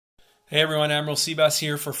Hey everyone, Admiral Seabass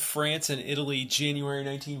here for France and Italy, January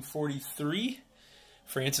 1943.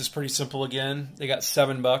 France is pretty simple again. They got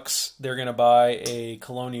 $7. They're going to buy a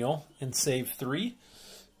colonial and save 3.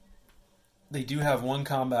 They do have one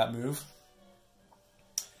combat move.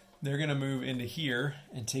 They're going to move into here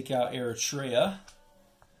and take out Eritrea.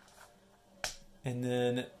 And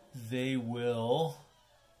then they will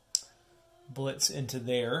blitz into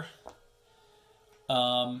there.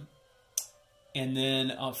 And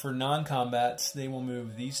then for non-combats, they will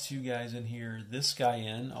move these two guys in here, this guy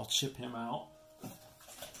in. I'll chip him out.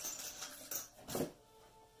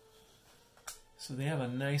 So they have a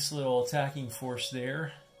nice little attacking force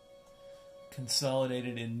there,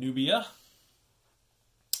 consolidated in Nubia.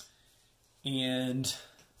 And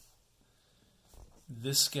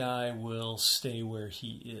this guy will stay where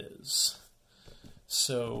he is.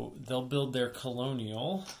 So they'll build their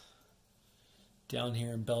colonial down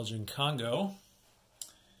here in Belgian Congo.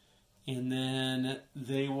 And then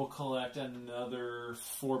they will collect another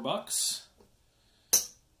 $4,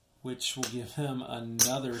 which will give him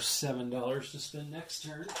another $7 to spend next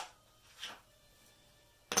turn.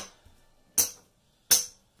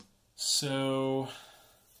 So,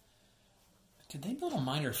 could they build a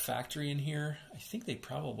minor factory in here? I think they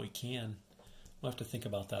probably can. We'll have to think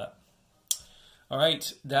about that. All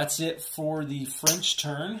right, that's it for the French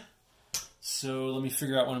turn. So let me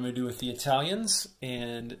figure out what I'm going to do with the Italians,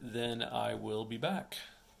 and then I will be back.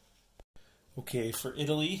 Okay, for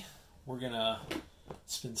Italy, we're going to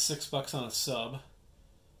spend $6 on a sub,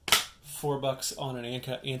 $4 on an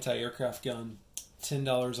anti-aircraft gun,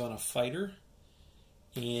 $10 on a fighter,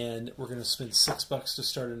 and we're going to spend $6 to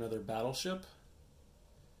start another battleship.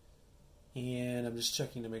 And I'm just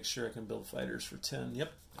checking to make sure I can build fighters for 10.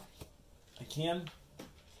 Yep, I can.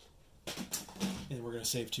 And we're going to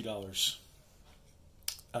save $2.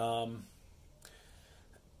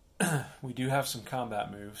 We do have some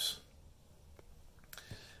combat moves.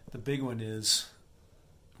 The big one is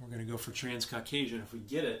we're going to go for Transcaucasia. If we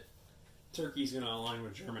get it, Turkey's going to align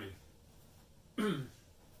with Germany.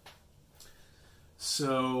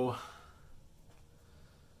 So,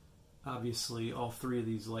 obviously, all 3 of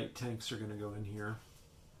these light tanks are going to go in here.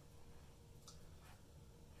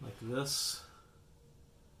 Like this.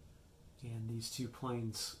 And these 2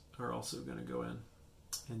 planes are also going to go in.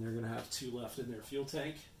 And they're going to have 2 left in their fuel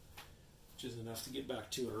tank, which is enough to get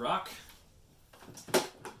back to Iraq.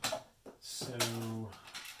 So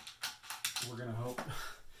we're going to hope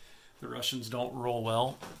the Russians don't roll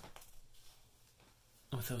well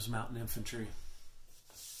with those mountain infantry.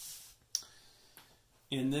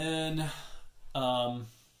 And then,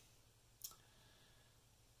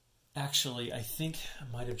 actually, I think I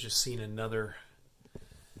might have just seen another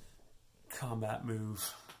combat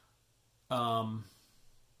move.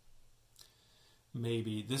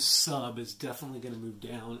 Maybe. This sub is definitely going to move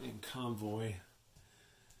down and convoy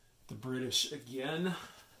the British again.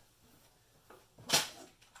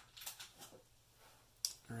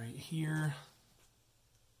 Right here.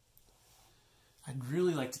 I'd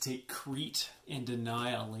really like to take Crete and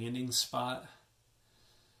deny a landing spot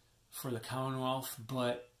for the Commonwealth,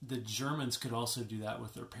 but the Germans could also do that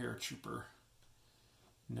with their paratrooper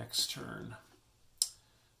next turn.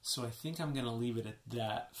 So I think I'm going to leave it at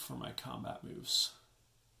that for my combat moves.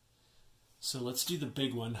 So let's do the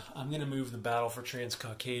big one. I'm going to move the battle for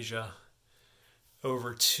Transcaucasia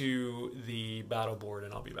over to the battle board,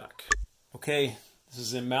 and I'll be back. Okay, this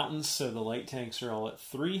is in mountains, so the light tanks are all at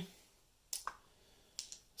 3.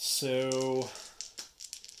 So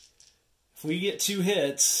if we get 2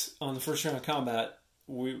 hits on the first round of combat,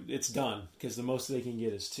 it's done, because the most they can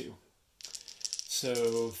get is 2.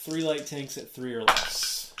 So 3 light tanks at 3 or less.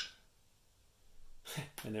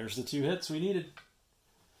 And there's the 2 hits we needed.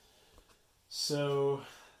 So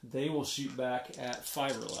they will shoot back at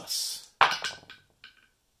 5 or less.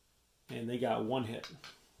 And they got 1 hit.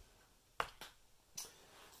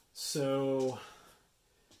 So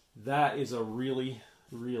that is a really,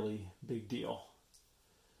 really big deal.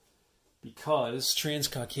 Because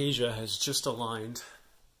Transcaucasia has just aligned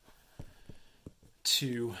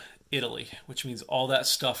to Italy, which means all that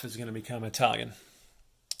stuff is going to become Italian.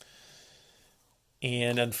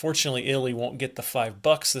 And unfortunately, Italy won't get the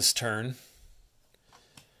 $5 this turn,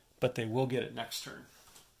 but they will get it next turn.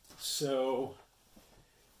 So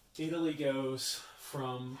Italy goes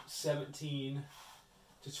from 17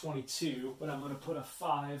 to 22, but I'm going to put a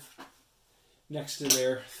 5 next to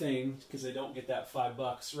their thing because they don't get that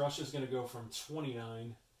 $5. Russia's going to go from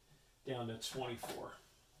 29 down to 24.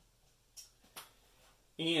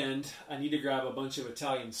 And I need to grab a bunch of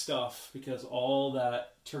Italian stuff because all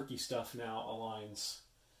that Turkey stuff now aligns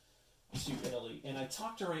to Italy. And I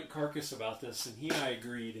talked to Transcaucasia about this, and he and I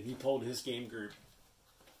agreed, and he pulled his game group.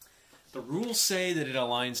 The rules say that it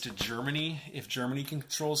aligns to Germany if Germany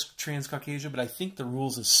controls Transcaucasia, but I think the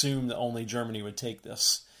rules assume that only Germany would take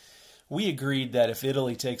this. We agreed that if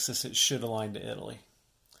Italy takes this, it should align to Italy.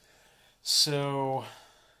 So,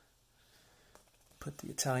 put the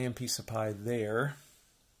Italian piece of pie there.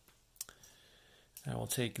 I will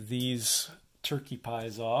take these turkey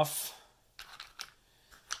pies off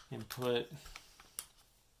and put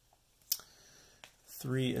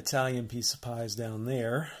 3 Italian piece of pies down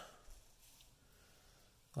there,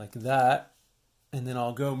 like that. And then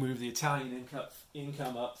I'll go move the Italian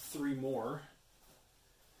income up 3 more,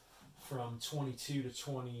 from 22 to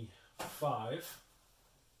 25.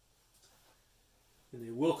 And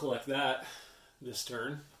they will collect that this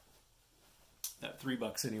turn. That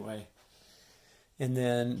 $3 anyway. And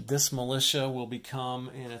then this militia will become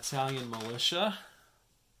an Italian militia.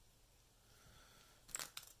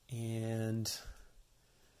 And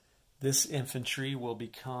this infantry will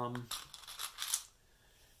become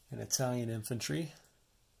an Italian infantry.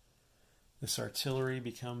 This artillery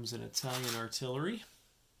becomes an Italian artillery.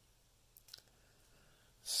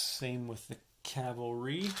 Same with the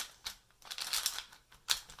cavalry.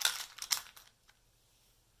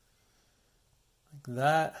 Like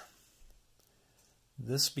that.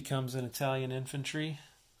 This becomes an Italian infantry.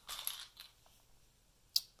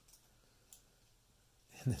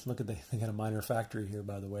 And look at they got a minor factory here,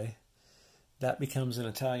 by the way. That becomes an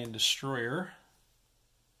Italian destroyer.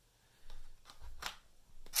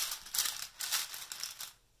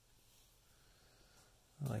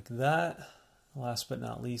 Like that. Last but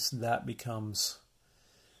not least, that becomes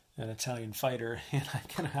an Italian fighter. And I'm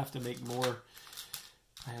going to have to make more.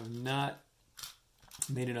 I have not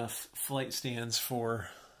made enough flight stands for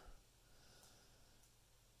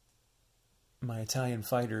my Italian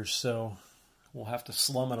fighters, so we'll have to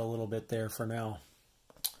slum it a little bit there for now.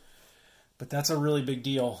 But that's a really big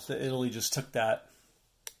deal that Italy just took that.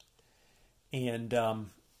 And and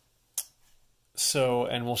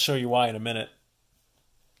we'll show you why in a minute,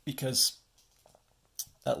 because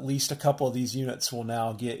at least a couple of these units will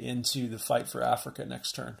now get into the fight for Africa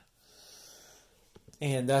next turn.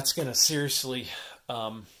 And that's going to seriously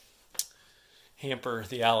hamper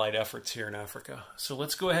the Allied efforts here in Africa. So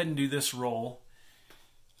let's go ahead and do this roll.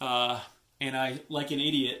 And I, like an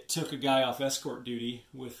idiot, took a guy off escort duty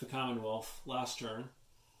with the Commonwealth last turn.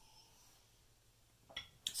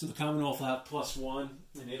 So the Commonwealth will have +1,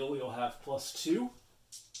 and Italy will have +2.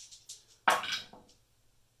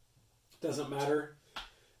 Doesn't matter.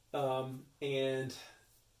 And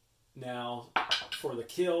now for the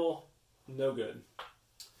kill, no good.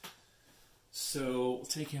 So we'll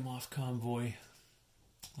take him off convoy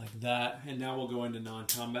like that. And now we'll go into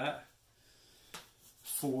non-combat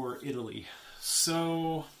for Italy.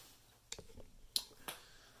 So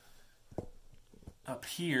up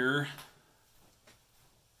here,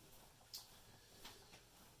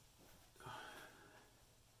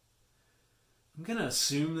 I'm going to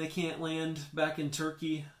assume they can't land back in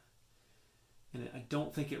Turkey. And I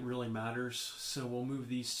don't think it really matters. So we'll move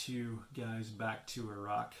these 2 guys back to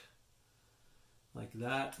Iraq. Like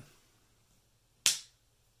that.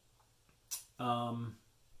 And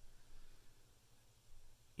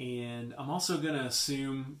I'm also going to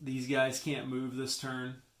assume these guys can't move this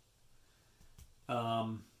turn. If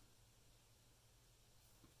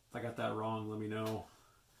I got that wrong, let me know.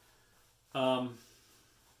 Let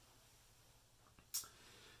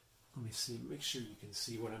me see, make sure you can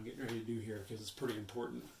see what I'm getting ready to do here, because it's pretty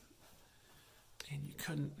important. And you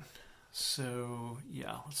couldn't. So,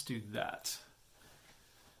 yeah, let's do that.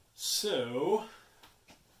 So,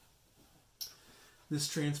 this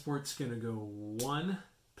transport's going to go 1,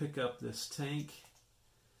 pick up this tank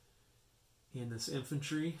and this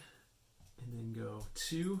infantry, and then go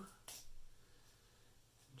 2,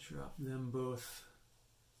 drop them both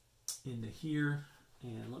into here,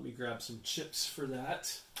 and let me grab some chips for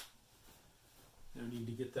that. I need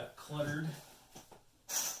to get that cluttered.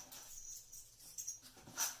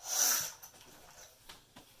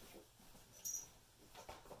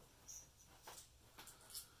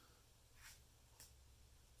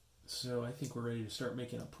 So I think we're ready to start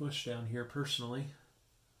making a push down here personally.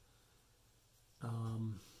 We've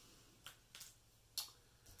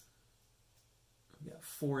got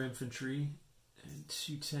 4 infantry and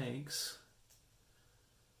 2 tanks.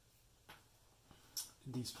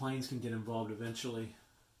 These planes can get involved eventually.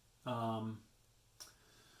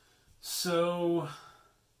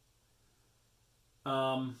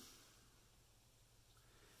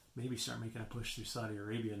 Maybe start making a push through Saudi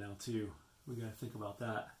Arabia now too. We got to think about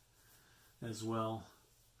that as well.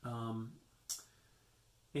 And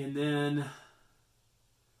then,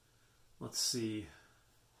 let's see,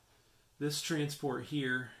 this transport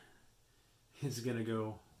here is going to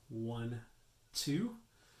go 1, 2,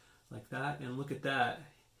 like that. And look at that.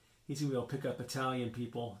 He's going to be able to pick up Italian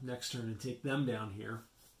people next turn and take them down here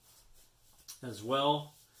as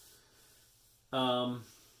well.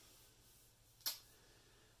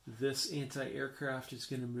 This anti-aircraft is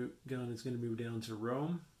going to move down to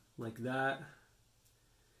Rome like that.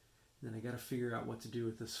 And then I got to figure out what to do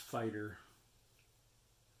with this fighter.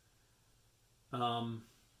 Oh,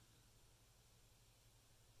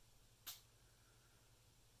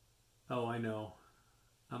 I know.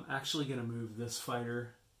 I'm actually going to move this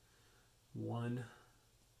fighter 1,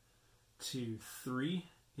 2, 3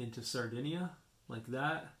 into Sardinia like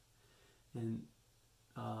that. And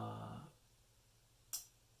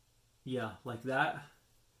yeah, like that.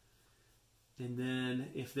 And then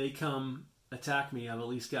if they come attack me, I've at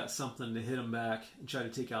least got something to hit them back and try to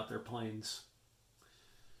take out their planes.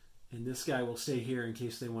 And this guy will stay here in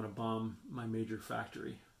case they want to bomb my major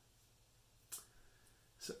factory.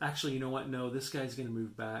 So actually, you know what? No, this guy's going to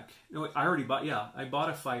move back. No, I already bought, yeah, I bought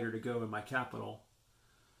a fighter to go in my capital.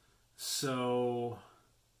 So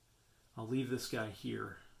I'll leave this guy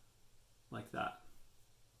here like that.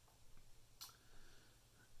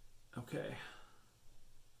 Okay.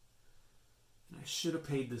 And I should have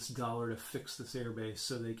paid this dollar to fix this airbase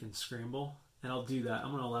so they can scramble. And I'll do that.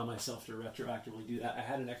 I'm going to allow myself to retroactively do that. I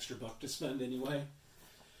had an extra buck to spend anyway.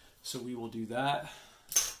 So we will do that.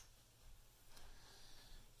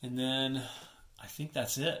 And then I think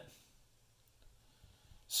that's it.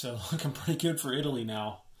 So looking pretty good for Italy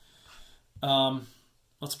now.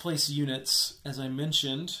 Let's place units. As I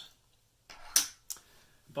mentioned,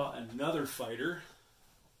 bought another fighter.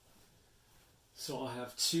 So I'll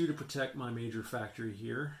have 2 to protect my major factory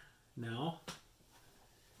here now.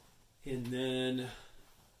 And then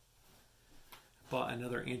bought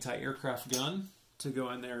another anti-aircraft gun to go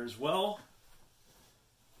in there as well.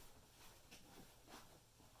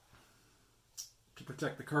 To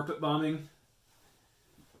protect the carpet bombing.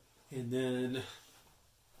 And then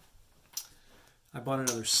I bought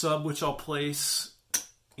another sub, which I'll place.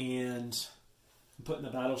 And I'm putting the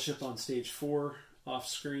battleship on stage 4 off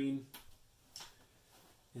screen.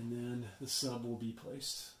 And then the sub will be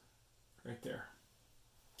placed right there.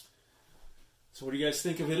 So what do you guys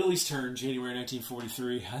think of Italy's turn, January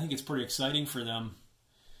 1943? I think it's pretty exciting for them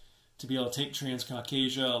to be able to take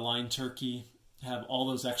Transcaucasia, align Turkey, have all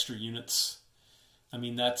those extra units. I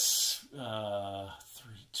mean, that's 3,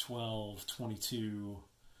 12, 22.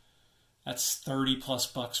 That's 30 plus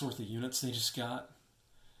bucks worth of units they just got.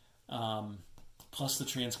 Plus the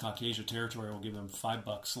Transcaucasia territory will give them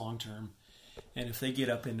 $5 long term. And if they get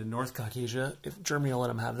up into North Caucasia, if Germany will let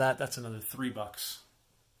them have that, that's another $3.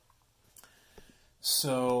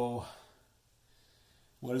 So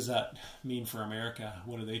what does that mean for America?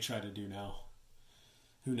 What do they try to do now?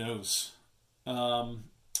 Who knows? All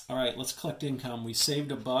right, let's collect income. We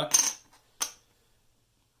saved $1.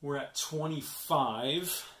 We're at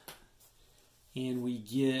 25. And we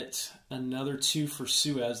get another 2 for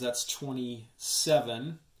Suez. That's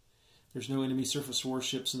 27. There's no enemy surface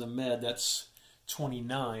warships in the Med. That's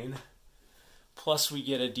 29. Plus we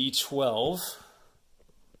get a D12.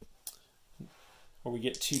 Or we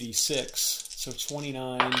get 2D6. So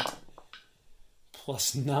 29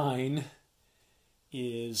 plus 9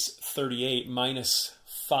 is 38. Minus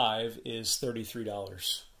 5 is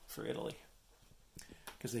 $33 for Italy.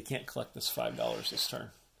 Because they can't collect this $5 this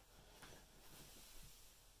turn.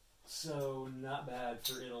 So not bad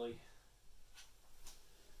for Italy.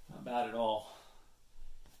 Not bad at all.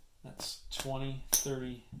 That's 20,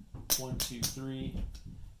 30, 1, 2, 3,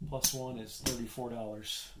 plus 1 is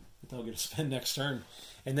 $34 that they'll get to spend next turn.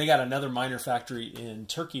 And they got another minor factory in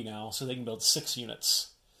Turkey now, so they can build 6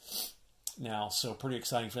 units now. So pretty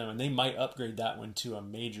exciting for them. And they might upgrade that one to a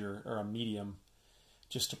major or a medium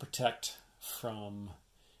just to protect from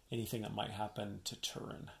anything that might happen to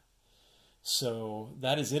Turin. So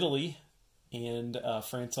that is Italy and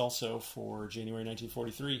France also for January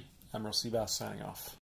 1943. Admiral Seabass signing off.